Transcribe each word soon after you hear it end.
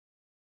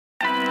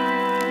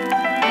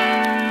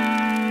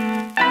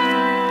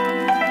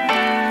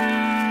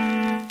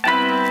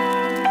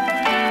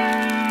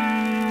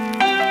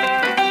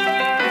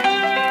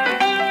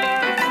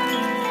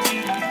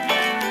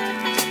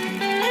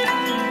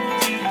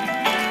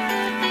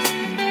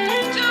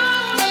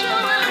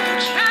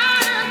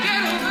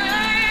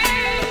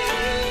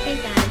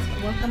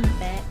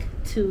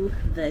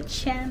the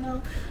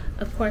channel.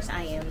 Of course,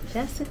 I am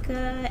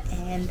Jessica,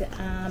 and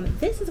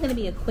this is going to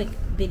be a quick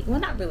video. Well,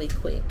 not really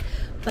quick,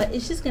 but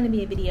it's just going to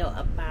be a video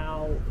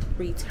about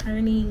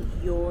returning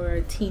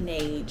your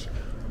teenage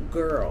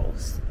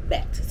girls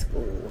back to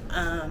school.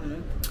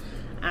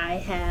 I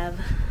have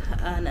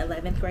an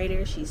 11th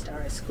grader. She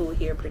starts school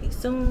here pretty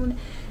soon,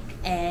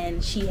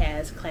 and she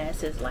has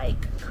classes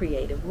like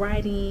creative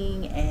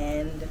writing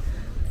and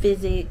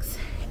physics,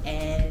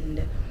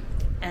 and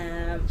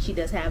she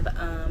does have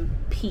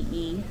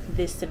PE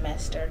this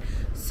semester.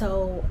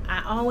 So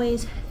I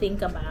always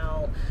think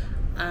about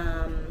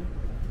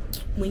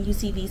when you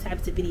see these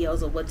types of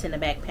videos of what's in the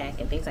backpack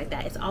and things like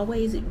that, it's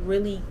always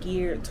really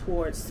geared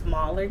towards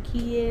smaller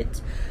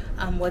kids,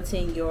 what's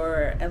in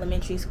your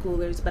elementary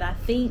schoolers. But I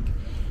think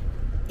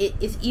it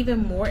is even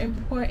more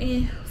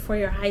important for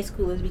your high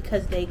schoolers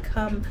because they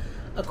come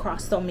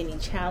across so many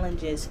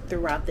challenges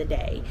throughout the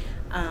day.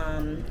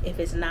 If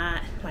it's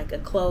not like a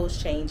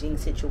clothes changing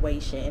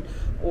situation,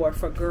 or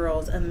for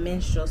girls a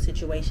menstrual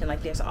situation,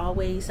 like there's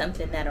always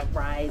something that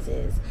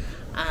arises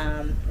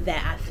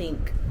that I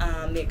think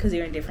because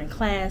they're in different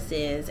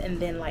classes. And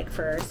then like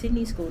for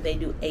Sydney school, they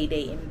do A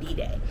day and B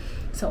day.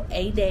 So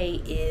A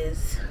day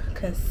is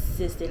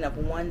consistent of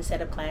one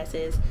set of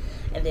classes,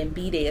 and then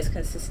B day is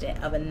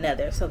consistent of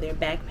another. So their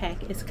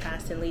backpack is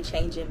constantly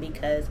changing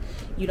because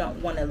you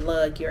don't want to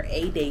lug your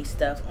A day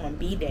stuff on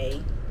B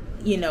day,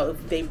 you know,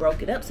 if they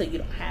broke it up, so you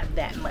don't have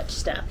that much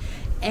stuff.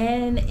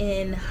 And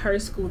in her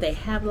school, they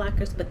have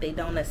lockers, but they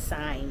don't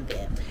assign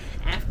them.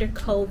 After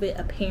COVID,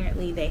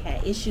 apparently they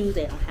had issues.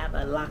 They don't have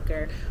a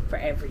locker for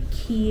every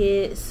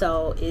kid.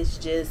 So it's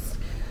just,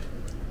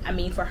 I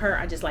mean, for her,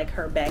 I just like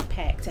her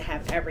backpack to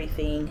have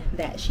everything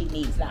that she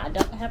needs. Now, I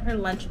don't have her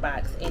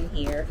lunchbox in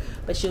here,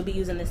 but she'll be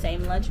using the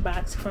same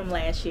lunchbox from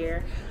last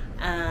year.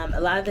 A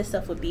lot of this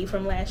stuff would be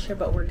from last year,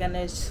 but we're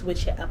gonna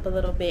switch it up a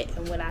little bit.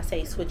 And when I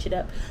say switch it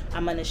up,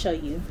 I'm gonna show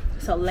you.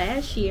 So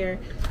last year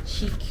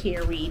she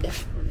carried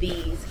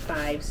these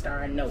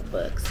 5-star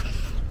notebooks,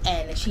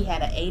 and she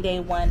had an A day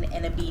one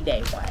and a B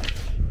day one,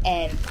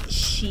 and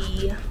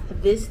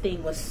this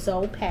thing was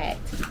so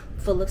packed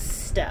full of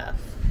stuff,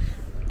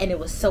 and it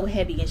was so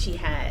heavy, and she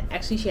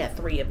had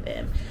 3 of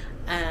them.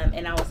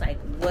 And I was like,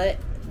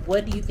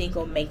 what do you think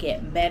will make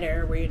it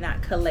better where you're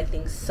not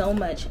collecting so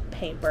much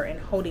paper and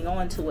holding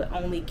on to it,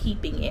 only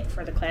keeping it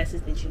for the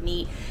classes that you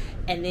need?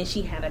 And then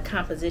she had a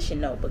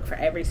composition notebook for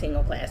every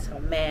single class. So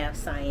math,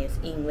 science,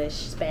 English,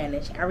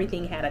 Spanish,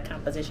 everything had a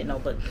composition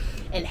notebook.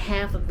 And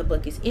half of the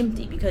book is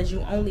empty because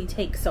you only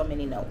take so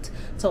many notes.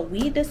 So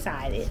we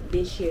decided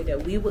this year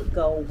that we would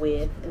go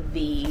with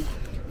the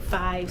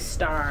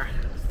 5-star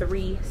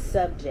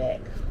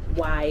 3-subject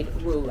wide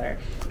ruler.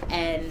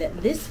 And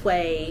this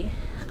way,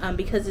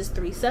 because it's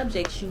 3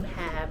 subjects, you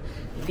have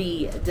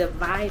the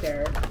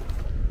divider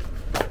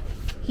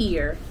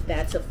here.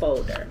 That's a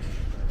folder.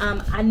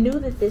 I knew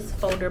that this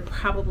folder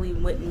probably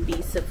wouldn't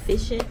be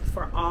sufficient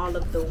for all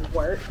of the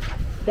work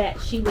that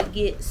she would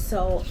get,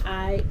 so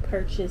I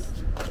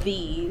purchased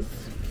these.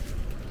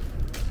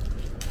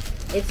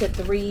 It's a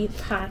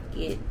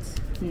 3-pocket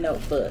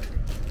notebook,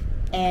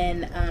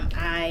 and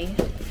I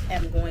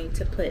am going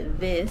to put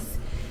this,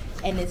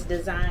 and it's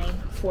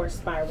designed for a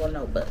spiral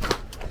notebook.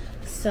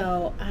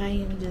 So I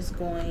am just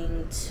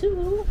going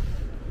to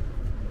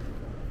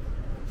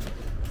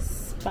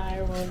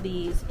spiral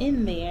these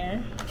in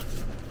there,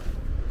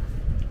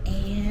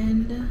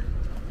 and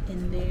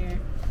in there,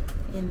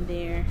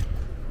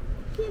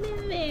 get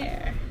in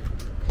there,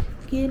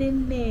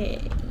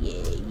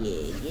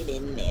 yeah, get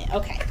in there.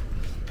 Okay,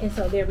 and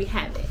so there we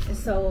have it. And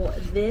so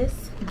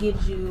this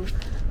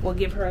will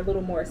give her a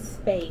little more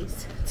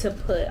space to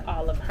put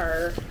all of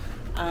her,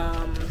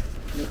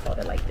 let me fold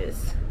it like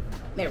this.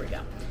 There we go.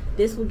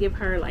 This will give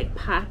her like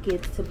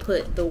pockets to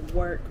put the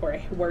work or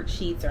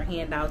worksheets or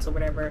handouts or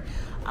whatever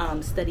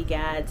study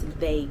guides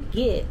they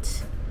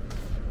get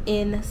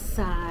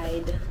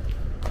inside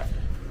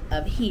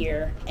of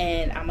here.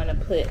 And I'm gonna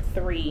put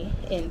 3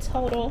 in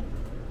total,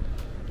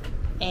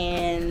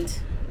 and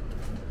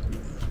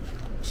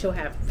she'll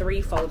have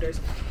 3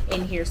 folders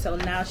in here. So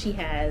now she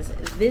has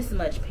this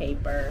much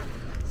paper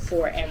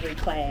for every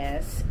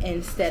class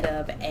instead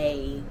of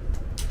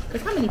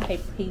because how many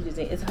pages is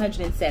it? It's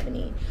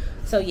 170.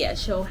 So yeah,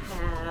 she'll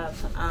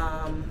have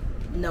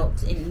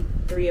notes in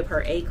 3 of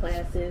her A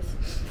classes,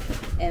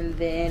 and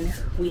then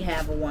we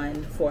have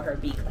one for her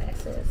B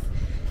classes.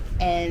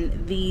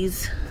 And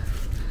these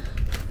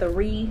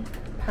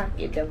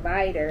 3-pocket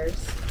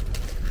dividers,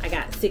 I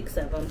got 6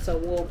 of them, so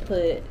we'll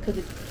put,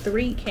 because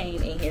 3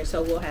 came in here,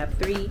 so we'll have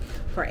 3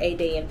 for A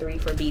day and 3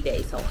 for B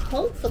day. So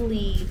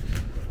hopefully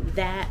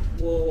that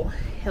will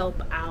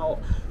help out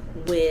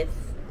with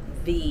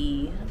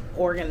the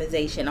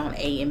organization on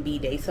A and B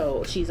day.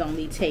 So she's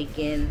only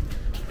taking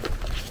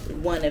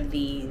one of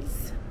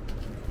these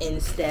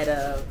instead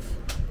of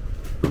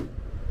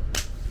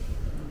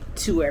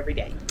 2 every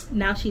day.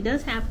 Now she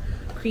does have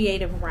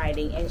creative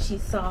writing, and she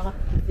saw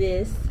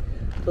this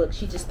book.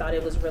 She just thought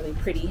it was really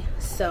pretty.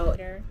 So,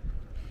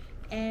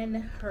 and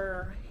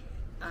her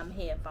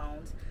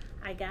headphones.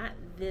 I got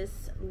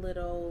this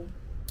little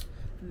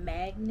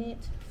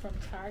magnet from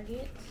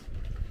Target.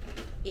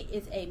 It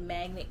is a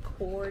magnet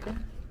cord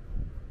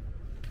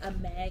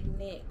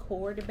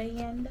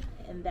band,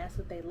 and that's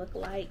what they look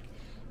like.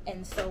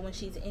 And so when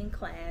she's in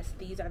class,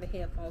 these are the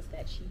headphones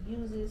that she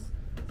uses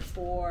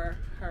for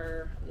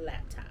her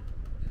laptop.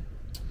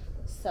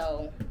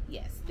 So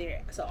yes,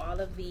 so all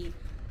of the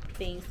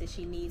things that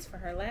she needs for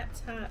her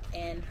laptop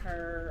and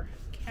her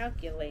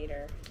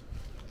calculator,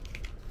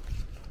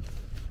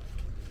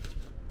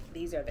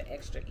 these are the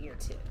extra ear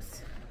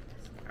tips,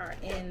 are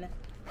in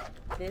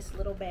this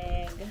little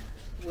bag,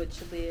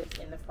 which lives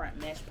in the front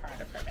mesh part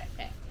of her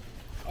backpack.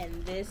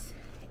 And this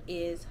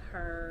is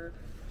her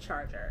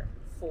charger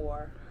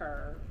for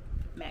her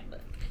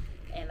MacBook,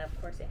 and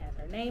of course it has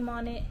her name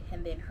on it,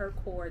 and then her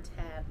cords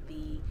have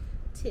the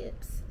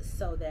tips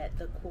so that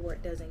the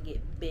cord doesn't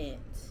get bent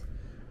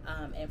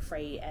and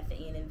frayed at the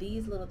end. And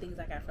these little things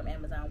I got from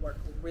Amazon work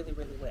really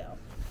well,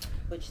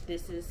 which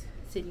this is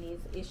Sydney's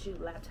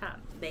issued laptop.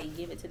 They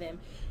give it to them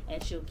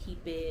and she'll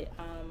keep it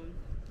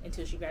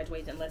until she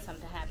graduates, unless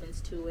something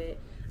happens to it.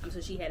 So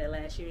she had it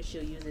last year,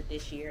 she'll use it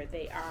this year.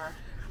 They are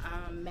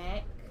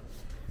MacBook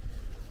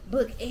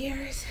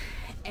Airs,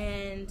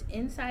 and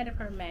inside of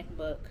her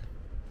MacBook,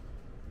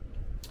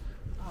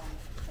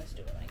 let's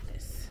do it like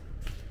this.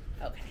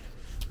 Okay,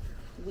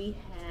 we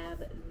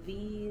have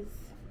these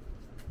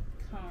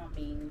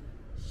calming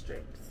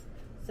strips.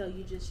 So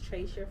you just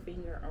trace your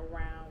finger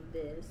around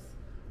this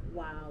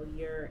while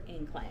you're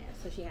in class.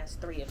 So she has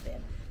 3 of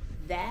them.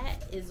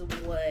 That is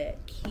what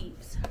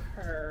keeps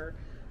her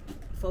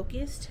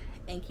focused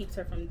and keeps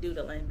her from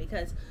doodling,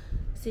 because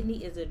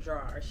Sydney is a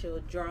drawer. She'll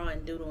draw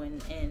and doodle,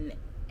 and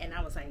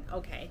I was like,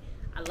 okay,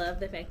 I love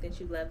the fact that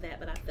you love that,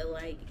 but I feel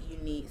like you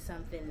need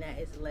something that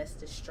is less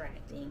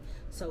distracting.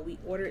 So we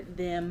ordered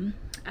them.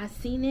 I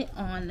seen it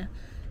on,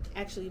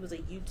 actually it was a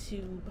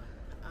YouTube,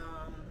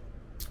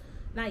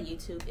 not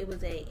YouTube, it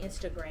was a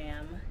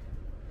Instagram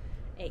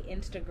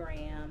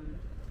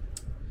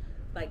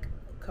like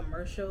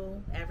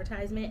commercial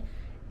advertisement,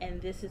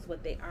 and this is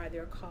what they are.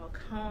 They're called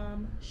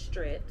calm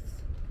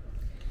strips,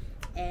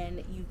 and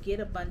you get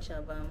a bunch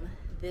of them.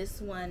 This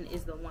one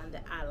is the one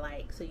that I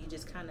like. So you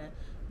just kind of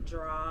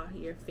draw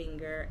your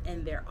finger,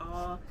 and they're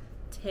all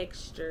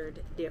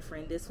textured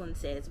different. This one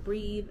says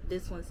breathe,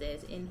 this one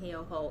says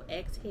inhale, hold,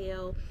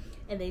 exhale,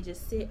 and they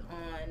just sit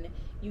on,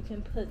 you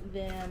can put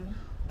them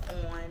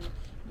on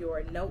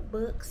your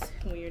notebooks.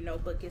 When your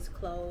notebook is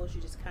closed,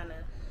 you just kind of,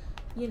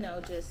 you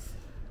know, just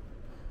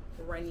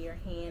run your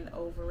hand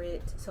over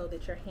it so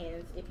that your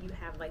hands, if you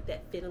have like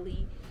that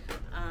fiddly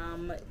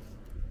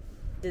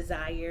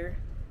desire,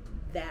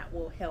 that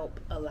will help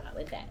a lot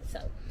with that.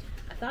 So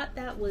I thought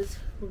that was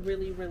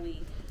really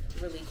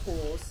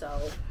cool.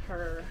 So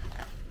her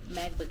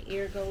MacBook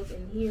Air goes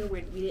in here.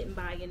 We didn't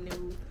buy a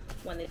new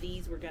one of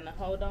these. We're gonna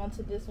hold on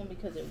to this one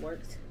because it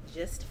works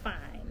just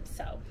fine.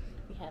 So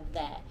we have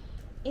that.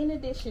 In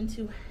addition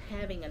to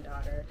having a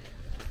daughter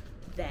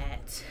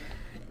that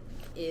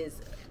is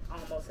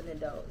almost an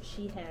adult,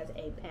 she has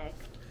a pack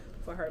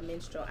for her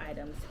menstrual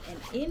items, and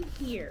in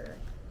here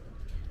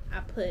I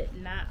put,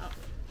 not,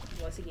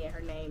 once again her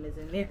name is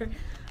in there,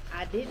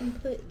 I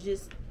didn't put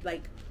just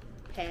like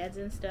pads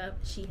and stuff.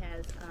 She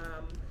has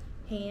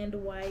hand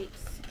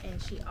wipes,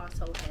 and she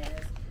also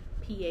has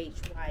pH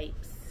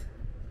wipes,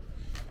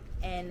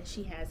 and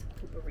she has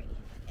poopery,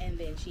 and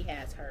then she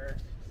has her,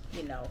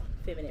 you know,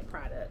 feminine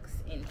products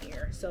in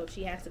here. So if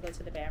she has to go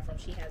to the bathroom,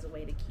 she has a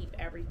way to keep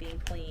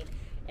everything clean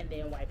and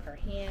then wipe her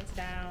hands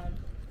down.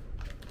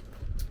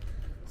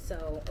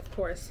 So of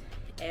course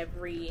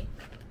every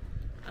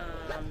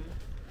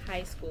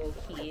high school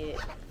kid,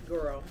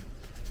 girl,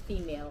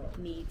 female,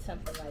 needs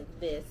something like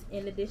this.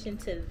 In addition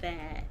to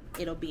that,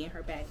 it'll be in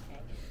her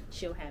backpack.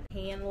 She'll have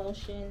hand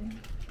lotion,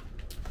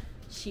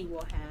 she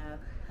will have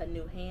a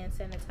new hand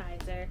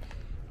sanitizer,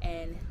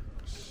 and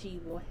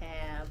she will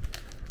have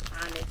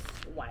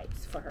Honest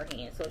wipes for her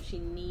hands. So if she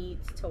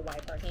needs to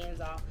wipe her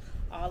hands off,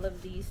 all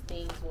of these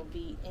things will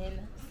be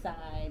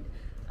inside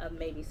of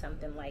maybe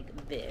something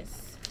like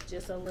this.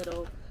 Just a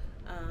little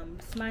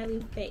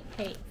smiley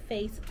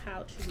face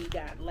pouch we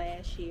got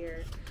last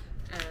year.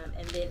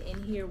 And then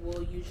in here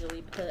we'll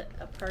usually put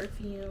a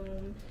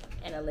perfume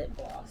and a lip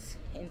gloss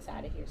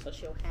inside of here. So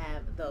she'll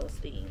have those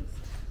things.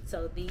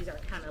 So these are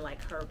kind of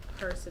like her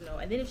personal.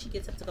 And then if she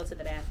gets up to go to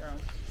the bathroom,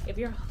 if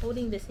you're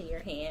holding this in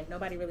your hand,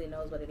 nobody really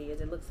knows what it is.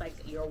 It looks like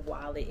your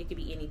wallet. It could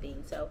be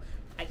anything. So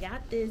I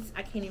got this.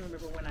 I can't even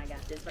remember when I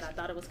got this, but I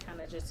thought it was kind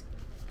of just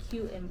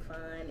cute and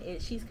fun.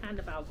 She's kind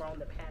of outgrown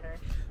the pattern,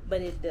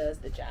 but it does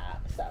the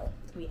job. So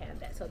we have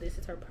that. So this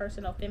is her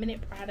personal feminine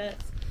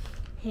products,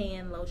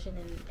 hand lotion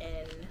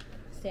and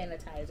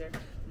sanitizer.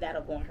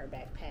 That'll go in her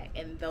backpack,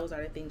 and those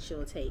are the things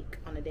she'll take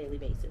on a daily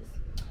basis.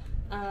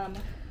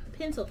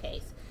 Pencil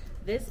case.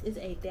 This is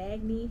a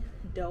DAGNE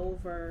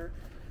Dover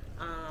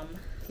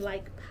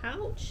like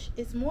pouch.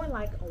 It's more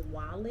like a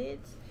wallet.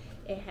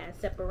 It has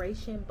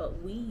separation,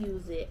 but we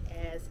use it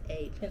as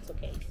a pencil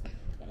case.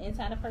 And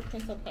inside of her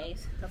pencil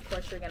case, of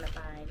course, you're gonna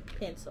find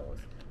pencils,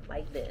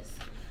 like this.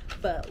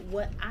 But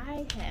what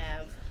I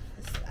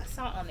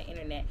saw on the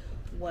internet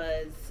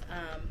was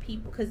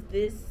people, because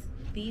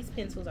these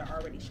pencils are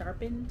already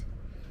sharpened,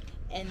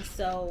 and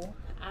so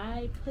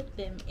I put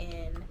them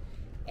in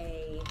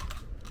a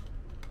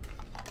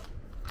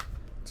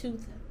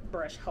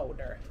toothbrush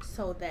holder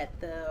so that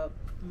the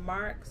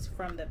marks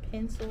from the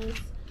pencils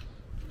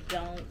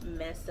don't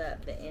mess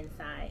up the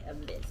inside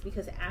of this,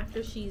 because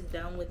after she's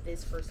done with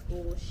this for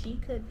school, she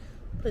could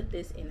put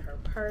this in her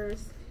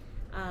purse.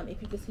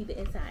 If you can see the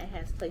inside, it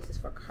has places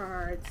for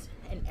cards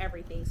and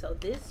everything. So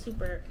this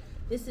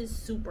is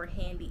super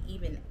handy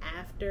even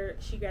after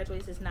she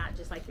graduates. It's not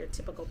just like your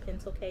typical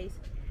pencil case.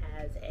 It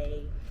has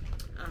a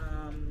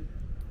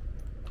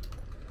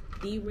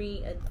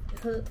D-ring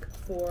hook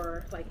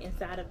for like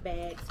inside of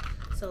bags.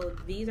 So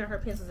these are her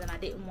pencils, and I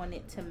didn't want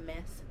it to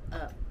mess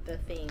up the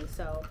thing.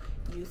 So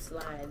you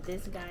slide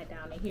this guy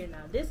down in here.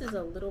 Now this is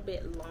a little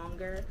bit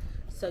longer,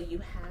 so you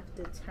have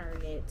to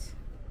turn it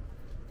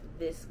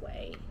this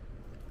way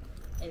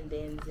and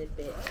then zip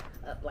it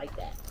up like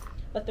that.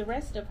 But the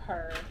rest of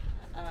her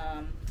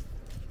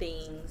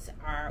things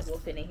will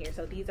fit in here.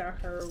 So these are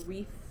her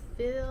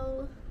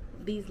refill,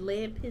 these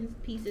lead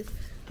pieces,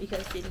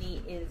 because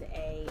Sydney is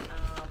a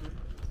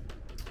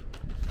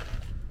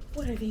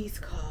what are these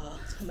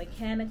called? A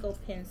mechanical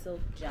pencil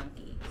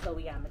junkie. So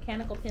we got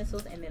mechanical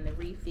pencils and then the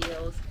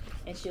refills,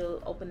 and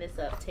she'll open this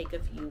up, take a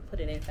few, put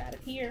it inside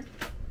of here.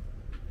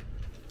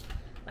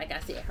 Like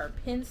I said, her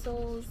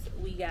pencils,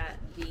 we got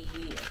the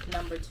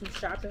number 2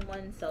 sharpened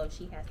ones, so if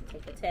she has to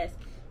take a test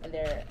and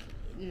they're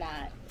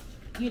not,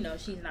 you know,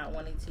 she's not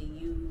wanting to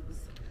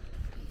use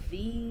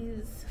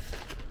these,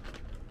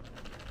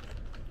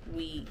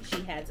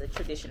 she has a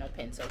traditional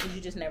pencil, because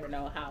you just never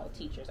know how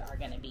teachers are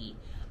going to be.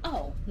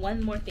 Oh,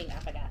 one more thing I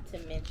forgot to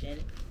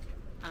mention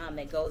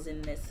that goes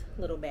in this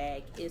little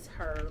bag is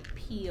her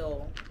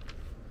peel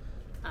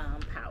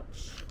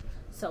pouch.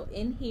 So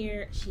in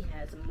here she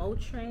has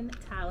Motrin,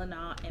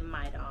 Tylenol, and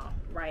Midol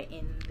right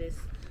in this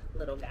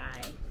little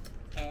guy,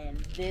 and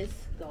this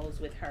goes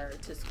with her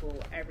to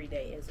school every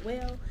day as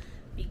well,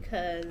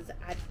 because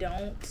I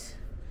don't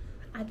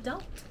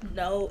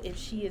know if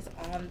she is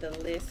on the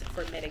list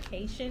for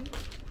medication.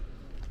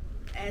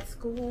 At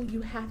school,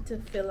 you have to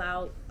fill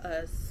out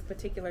a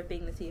particular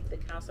thing to see if the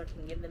counselor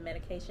can give the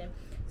medication.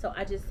 So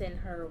I just send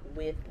her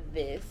with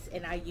this,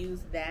 and I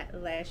used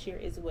that last year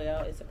as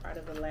well. It's a part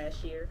of the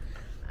last year.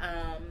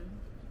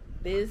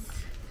 This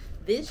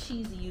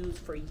she's used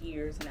for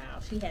years now.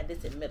 She had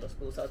this in middle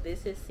school, so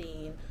this has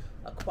seen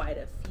quite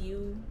a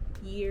few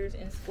years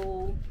in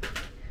school.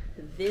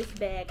 This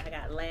bag I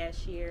got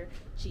last year.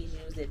 She's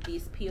used it.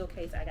 This peel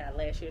case I got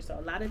last year. So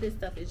a lot of this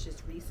stuff is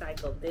just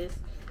recycled. This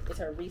is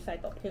her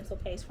recycled pencil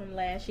case from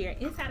last year.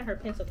 Inside of her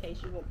pencil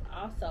case, you will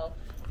also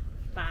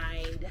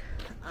find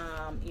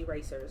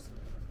erasers.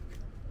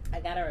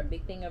 I got her a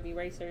big thing of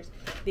erasers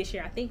this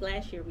year. I think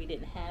last year we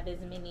didn't have as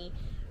many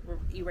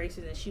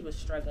erasers and she was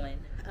struggling.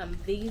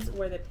 These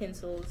were the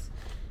pencils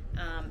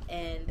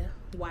and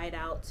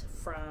whiteout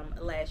from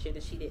last year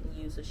that she didn't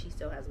use, so she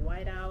still has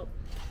whiteout.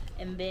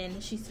 And then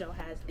she still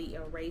has the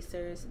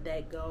erasers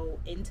that go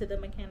into the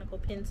mechanical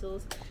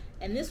pencils.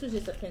 And this was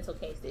just a pencil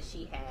case that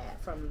she had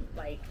from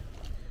like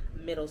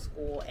middle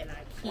school, and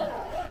I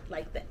keep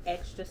like the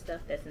extra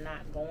stuff that's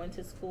not going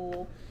to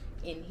school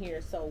in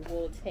here. So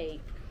we'll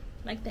take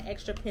like the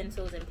extra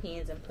pencils and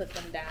pens and put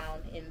them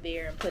down in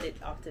there and put it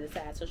off to the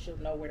side so she'll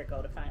know where to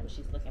go to find what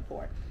she's looking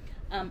for.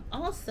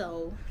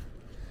 Also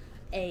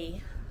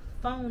a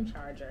phone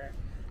charger.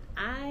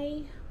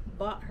 I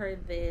bought her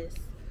this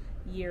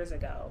years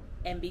ago,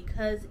 and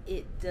because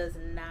it does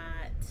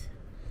not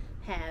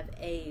have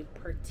a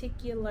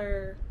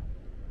particular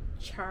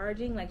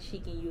charging, like she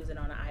can use it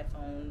on an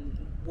iPhone,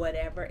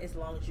 whatever, as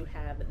long as you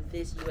have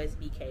this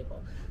USB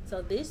cable.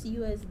 So this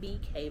USB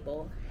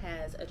cable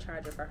has a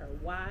charger for her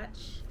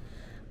watch,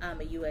 a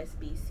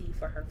USB-C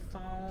for her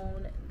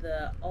phone,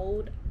 the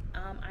old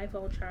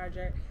iPhone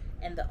charger,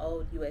 and the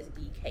old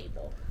USB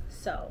cable.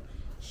 So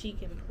she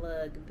can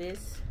plug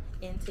this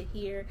into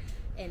here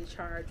and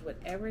charge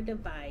whatever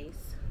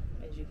device,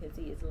 as you can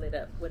see it's lit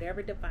up,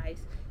 whatever device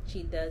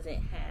she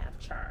doesn't have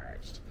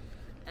charged.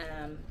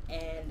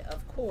 And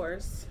of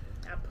course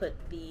I put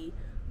the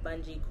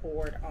bungee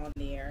cord on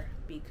there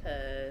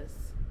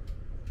because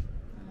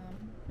I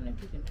don't know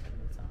if you can turn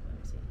this off. Let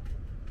me see.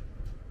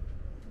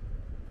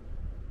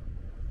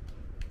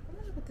 I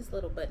wonder what this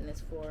little button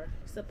is for.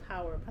 It's a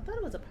power. I thought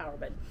it was a power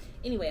button.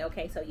 Anyway,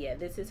 okay, so yeah,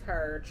 this is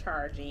her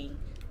charging,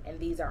 and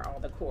these are all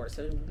the cords.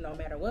 So no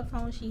matter what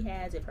phone she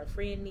has, if her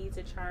friend needs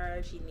a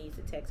charge, she needs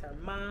to text her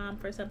mom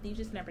for something, you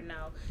just never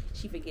know.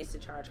 She forgets to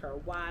charge her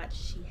watch.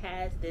 She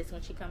has this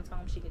when she comes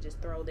home. She can just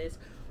throw this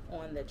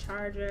on the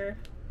charger.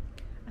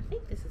 I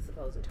think this is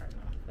supposed to turn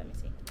off. Let me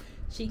see.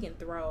 She can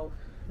throw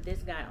this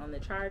guy on the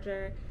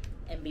charger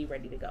and be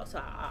ready to go.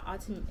 So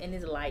and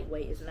it's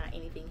lightweight. It's not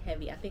anything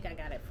heavy. I think I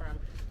got it from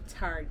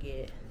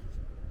Target.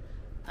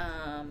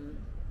 And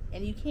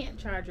you can't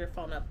charge your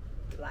phone up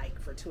like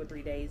for 2 or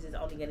 3 days. It's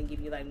only going to give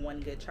you like 1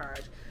 good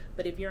charge,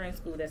 but if you're in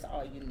school, that's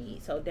all you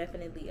need. So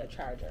definitely a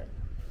charger.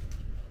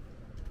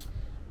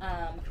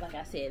 Like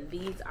I said,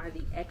 these are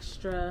the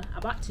extra, I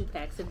bought 2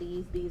 packs of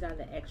these are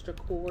the extra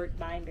cord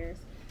binders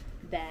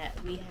that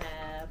we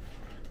have.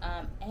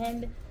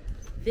 And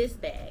this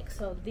bag,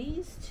 so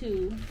these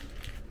 2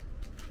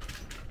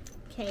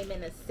 came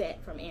in a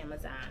set from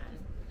Amazon,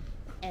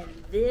 and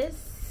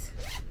this,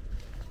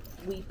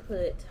 we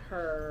put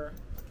her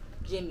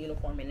gym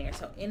uniform in there.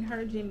 So in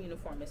her gym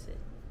uniform is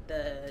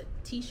the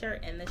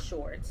t-shirt and the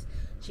shorts.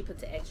 She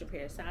puts an extra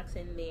pair of socks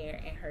in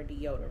there and her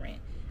deodorant,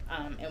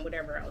 and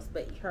whatever else.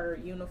 But her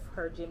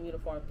gym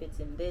uniform fits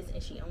in this,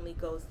 and she only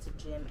goes to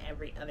gym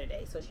every other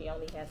day. So she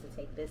only has to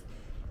take this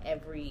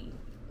every,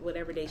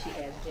 whatever day she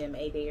has gym,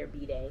 A day or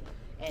B day.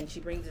 And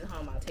she brings it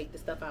home. I'll take the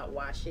stuff out,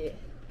 wash it,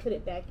 put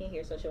it back in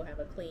here, so she'll have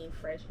a clean,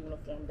 fresh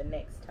uniform the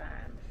next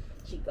time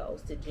she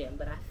goes to gym.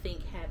 But I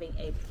think having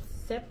a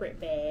separate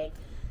bag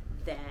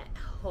that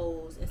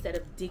holds, instead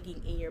of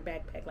digging in your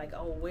backpack, like,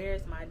 oh,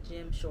 where's my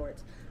gym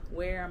shorts?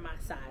 Where are my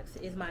socks?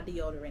 Is my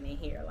deodorant in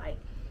here? Like,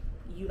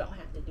 you don't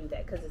have to do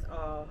that, because it's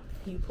all,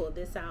 you pull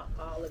this out,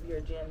 all of your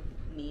gym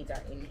needs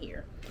are in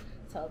here.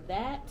 So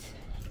that,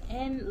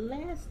 and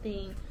last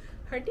thing,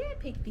 her dad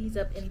picked these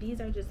up, and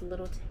these are just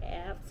little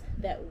tabs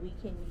that we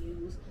can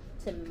use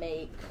to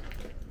make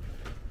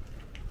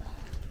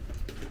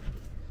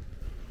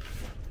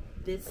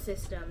this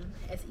system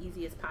as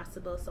easy as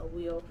possible. So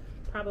we'll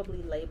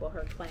probably label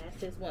her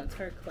classes once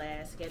her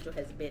class schedule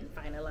has been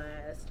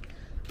finalized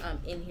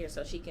in here,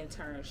 so she can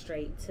turn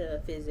straight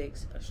to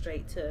physics or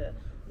straight to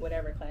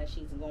whatever class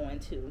she's going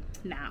to.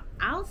 Now,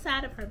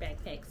 outside of her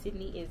backpack,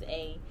 Sydney is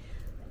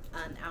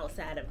an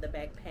outside of the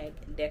backpack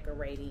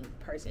decorating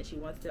person. She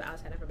wants to,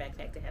 outside of her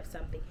backpack, to have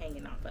something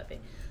hanging off of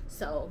it.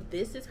 So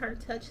this is her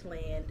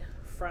Touchland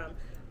from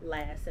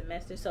last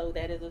semester. So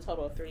that is a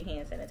total of 3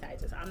 hand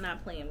sanitizers. I'm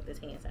not playing with this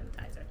hand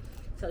sanitizer.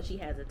 So she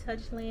has a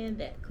Touchland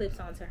that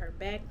clips onto her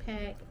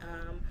backpack.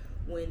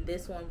 When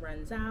this one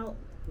runs out,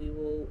 we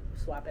will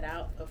swap it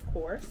out, of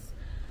course.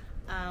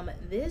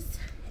 This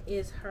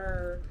is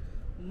her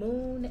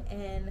moon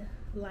and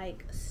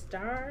like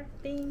star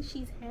thing.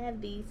 She's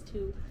had these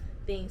 2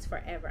 things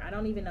forever. I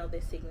don't even know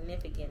the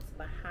significance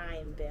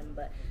behind them,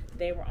 but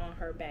they were on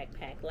her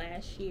backpack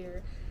last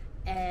year.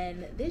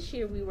 And this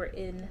year we were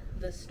in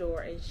the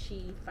store and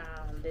she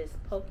found this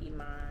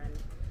Pokemon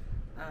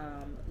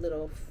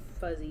little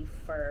fuzzy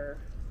fur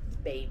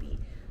baby.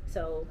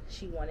 So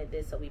she wanted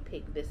this, so we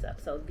picked this up.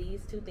 So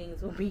these 2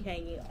 things will be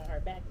hanging on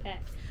her backpack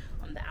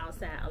on the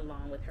outside,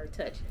 along with her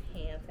Touch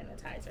hand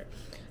sanitizer.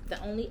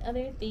 The only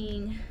other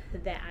thing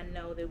that I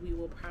know that we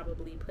will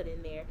probably put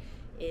in there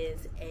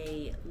is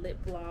a lip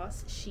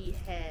gloss. She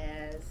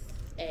has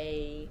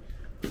a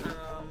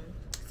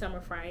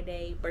Summer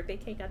Friday birthday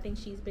cake I think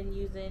she's been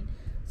using,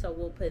 so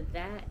we'll put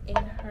that in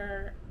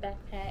her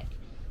backpack.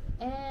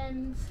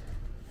 And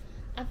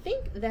I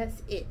think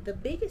that's it. The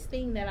biggest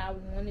thing that I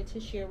wanted to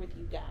share with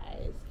you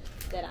guys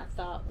that I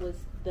thought was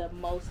the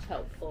most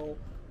helpful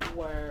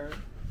were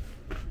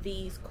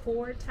these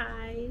cord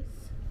ties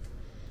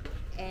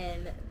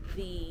and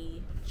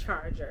the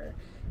charger.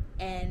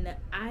 And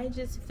I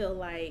just feel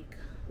like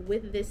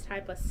with this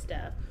type of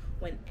stuff,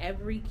 when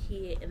every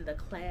kid in the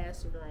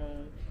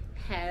classroom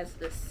has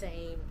the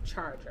same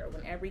charger,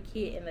 when every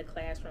kid in the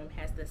classroom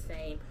has the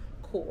same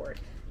cord,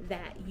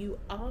 that you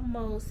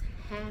almost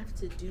have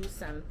to do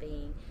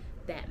something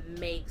that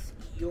makes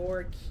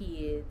your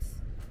kids'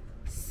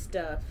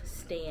 stuff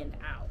stand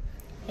out.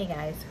 Hey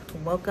guys,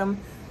 welcome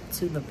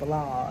to the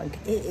vlog.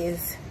 It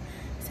is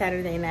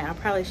Saturday night. I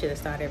probably should have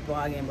started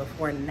vlogging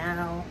before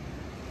now,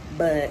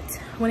 but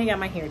when I got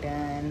my hair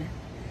done,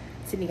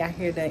 Sydney got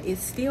hair done.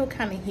 It's still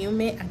kind of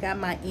humid. I got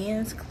my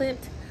ends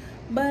clipped,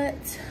 but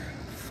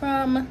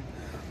from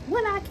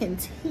what I can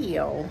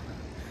tell,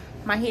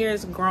 my hair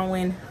is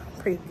growing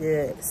pretty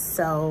good.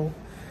 So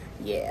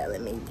yeah,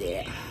 let me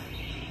get,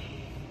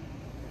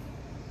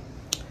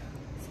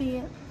 see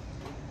it?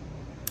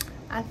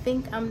 I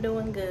think I'm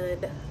doing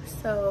good.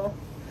 So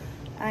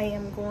I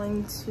am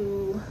going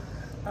to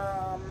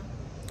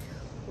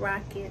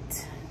rock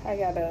it. I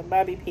got a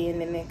bobby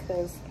pin in it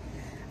because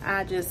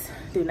I just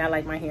do not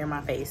like my hair in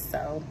my face.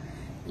 So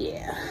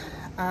yeah,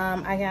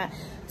 I got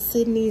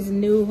Sydney's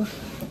new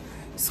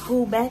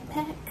school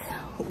backpack,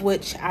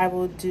 which I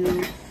will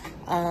do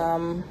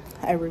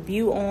a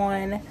review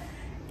on.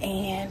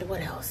 And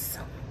what else?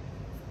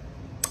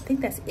 I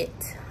think that's it.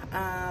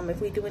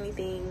 If we do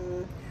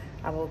anything,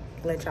 I will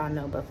let y'all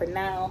know, but for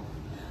now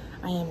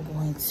I am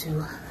going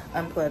to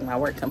unplug my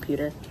work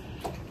computer.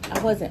 I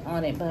wasn't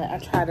on it, but I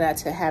tried not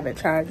to have it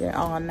charging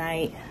all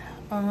night.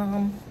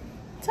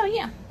 So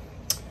yeah,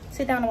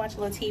 sit down and watch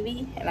a little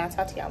TV, and I'll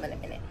talk to y'all in a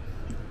minute.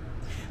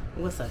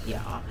 What's up,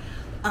 y'all?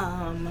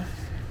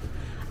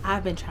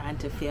 I've been trying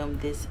to film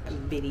this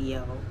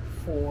video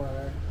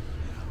for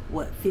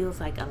what feels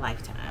like a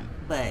lifetime,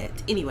 but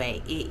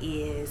anyway, it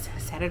is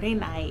Saturday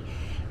night.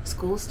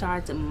 School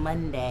starts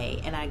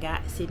Monday, and I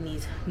got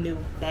Sydney's new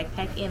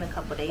backpack in a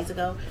couple days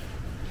ago.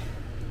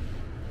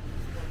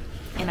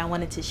 I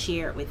wanted to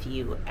share it with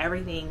you.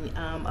 Everything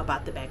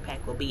about the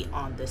backpack will be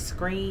on the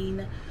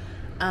screen,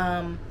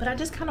 but I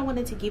just kind of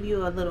wanted to give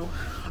you a little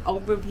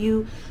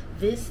overview.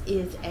 This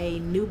is a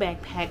new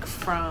backpack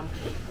from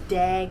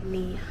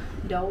DAGNE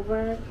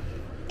Dover,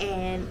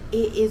 and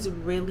it is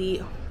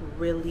really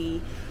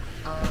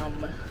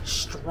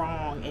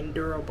strong and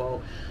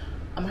durable.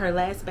 Her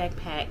last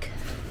backpack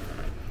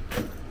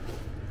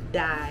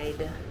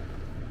died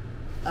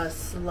a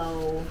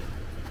slow,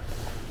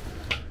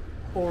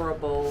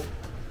 horrible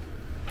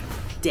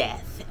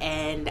death,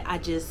 and I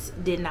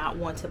just did not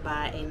want to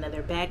buy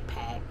another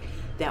backpack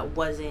that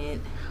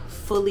wasn't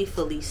fully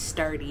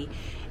sturdy.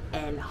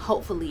 And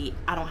hopefully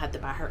I don't have to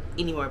buy her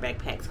any more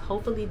backpacks.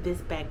 Hopefully this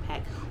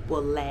backpack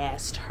will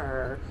last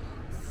her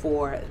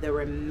for the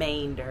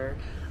remainder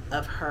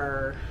of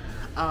her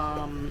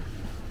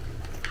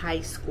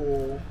high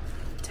school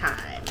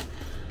time.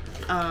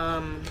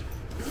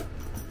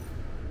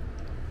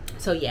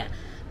 So yeah,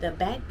 the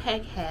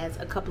backpack has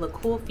a couple of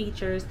cool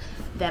features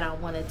that I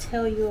want to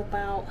tell you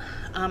about.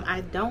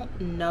 I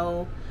don't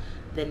know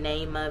the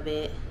name of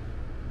it.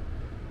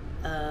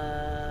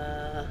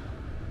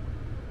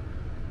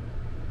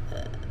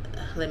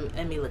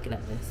 Let me look it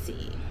up and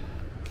see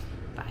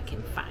if I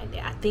can find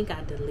it. I think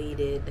I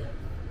deleted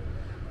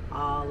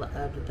all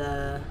of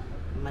the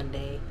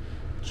Monday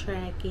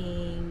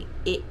tracking.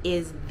 It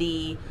is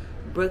the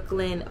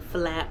Brooklyn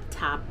flap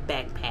top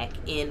backpack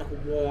in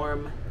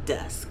warm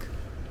dusk.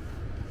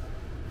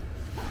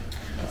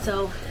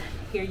 So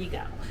here you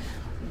go.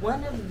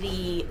 One of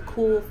the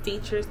cool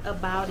features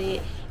about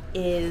it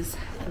is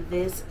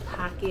this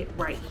pocket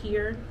right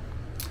here.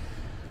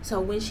 So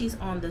when she's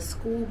on the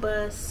school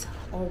bus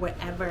or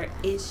wherever,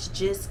 it's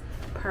just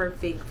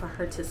perfect for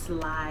her to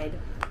slide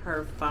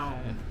her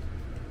phone.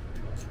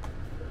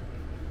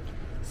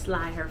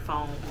 Slide her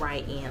phone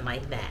right in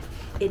like that.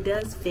 It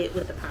does fit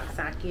with the pop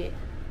socket.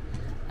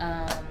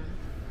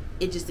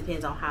 It just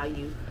depends on how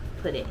you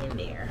put it in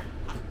there.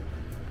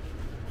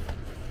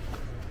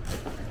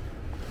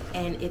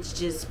 And it's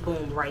just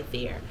boom right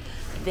there.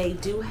 They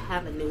do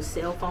have a new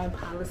cell phone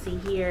policy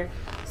here,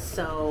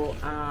 so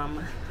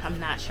I'm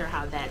not sure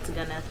how that's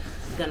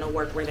gonna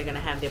work, where they're gonna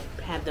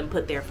have them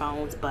put their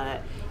phones,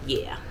 but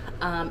yeah.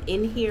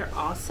 In here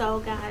also,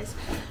 guys,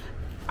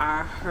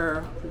 are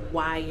her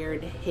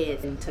wired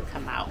heads to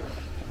come out.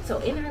 So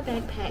in her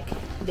backpack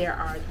there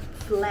are a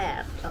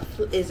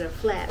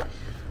flap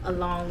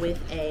along with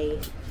a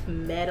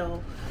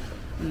metal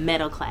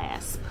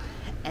clasp,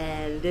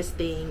 and this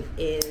thing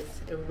is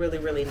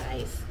really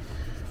nice.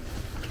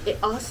 It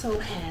also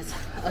has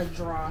a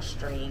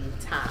drawstring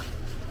top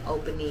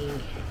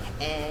opening,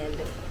 and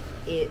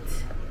it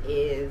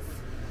is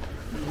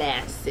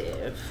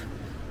massive.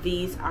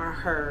 These are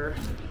her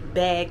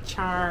bag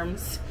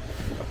charms,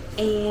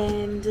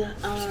 and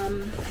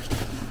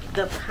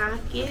the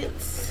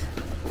pockets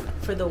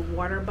for the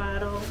water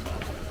bottle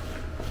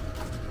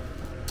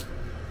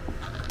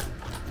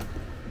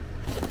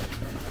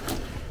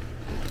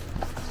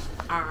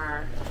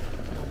are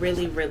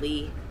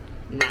really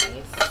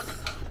nice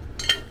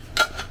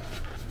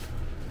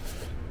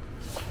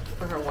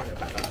for her water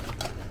bottle.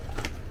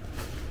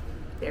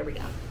 There we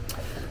go.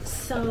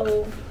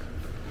 So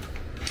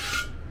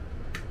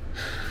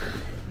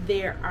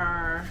there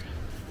are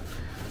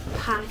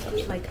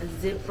pocket, like a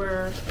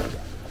zipper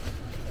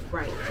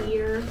right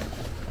here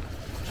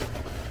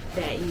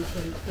that you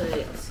can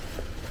put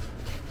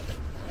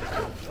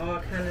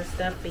all kind of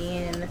stuff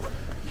in.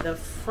 The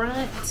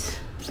front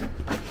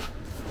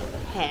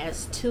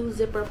has two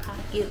zipper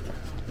pockets,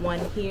 one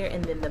here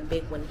and then the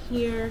big one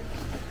here,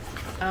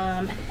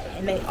 and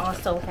they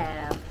also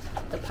have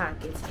the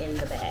pockets in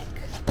the back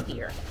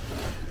here.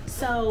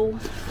 So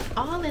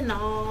all in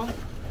all,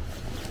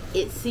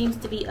 it seems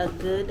to be a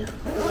good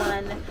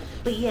one.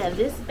 But yeah,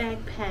 this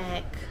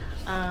backpack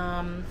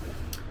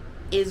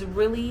is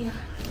really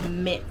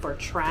meant for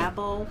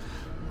travel,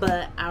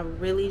 but I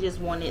really just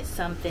wanted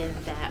something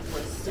that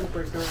was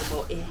super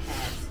durable. It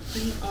has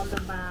heat on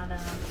the bottom.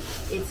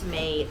 It's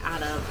made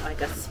out of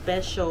like a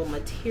special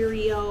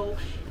material.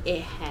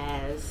 It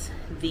has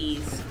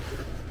these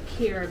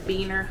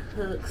carabiner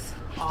hooks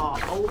all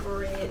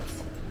over it.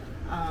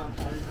 On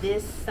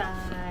this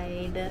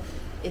side,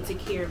 it's a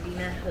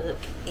carabiner hook,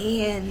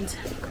 and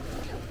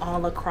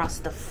all across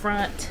the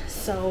front.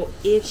 So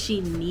if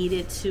she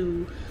needed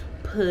to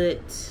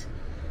put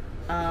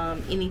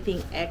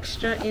anything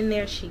extra in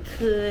there, she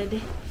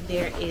could.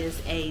 There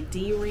is a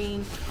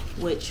D-ring,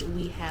 which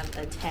we have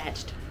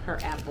attached her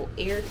Apple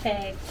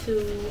AirTag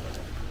to.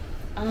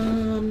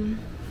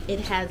 It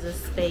has a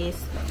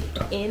space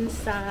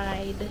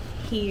inside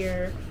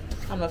here,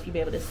 I don't know if you'll be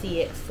able to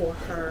see it, for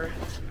her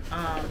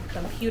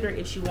computer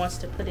if she wants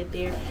to put it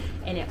there.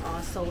 And it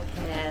also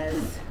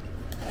has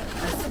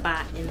a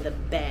spot in the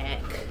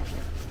back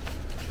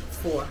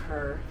for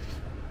her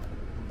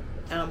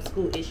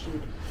school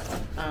issued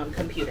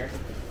computer.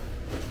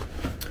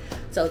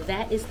 So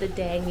that is the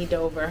DAGNE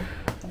Dover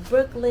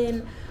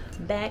Brooklyn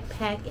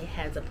backpack. It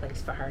has a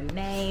place for her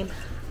name.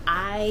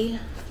 I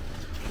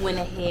went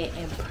ahead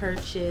and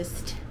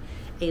purchased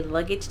a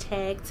luggage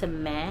tag to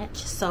match.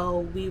 So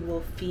we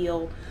will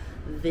fill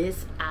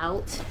this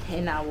out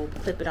and I will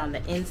clip it on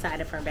the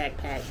inside of her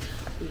backpack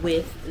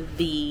with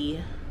the,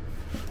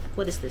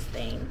 what is this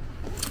thing?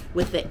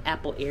 With the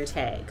Apple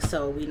AirTag,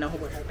 so we know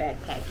where her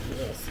backpack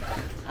is.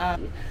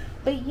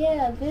 But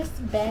yeah, this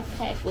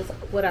backpack was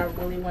what I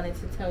really wanted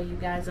to tell you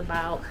guys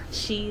about.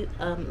 She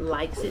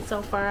likes it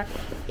so far.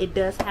 It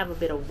does have a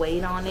bit of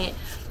weight on it,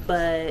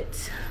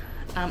 but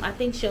I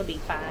think she'll be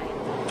fine.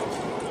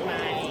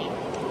 My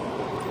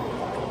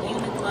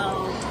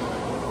Uniqlo,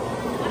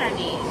 what are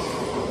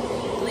these?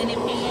 Linen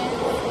pants,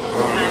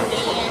 my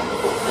Vans,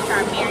 which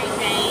are Mary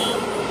Jane,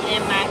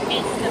 and my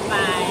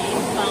X-Defy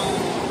foam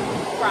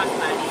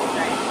crossbody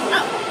strap.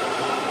 Oh!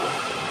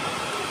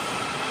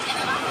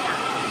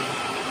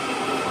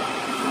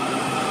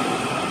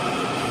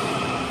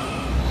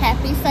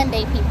 Happy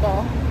Sunday, people.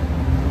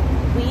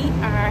 We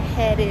are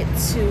headed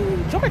to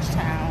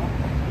Georgetown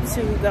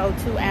to go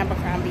to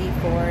Abercrombie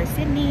for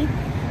Sydney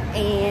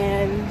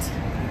and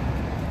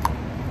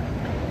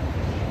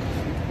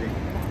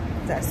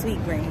the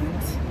sweet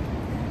greens.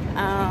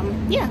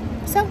 Yeah,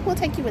 so we'll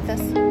take you with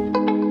us.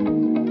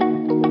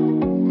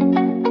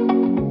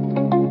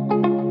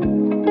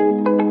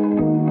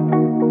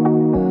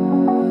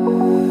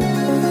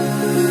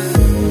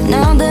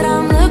 Now that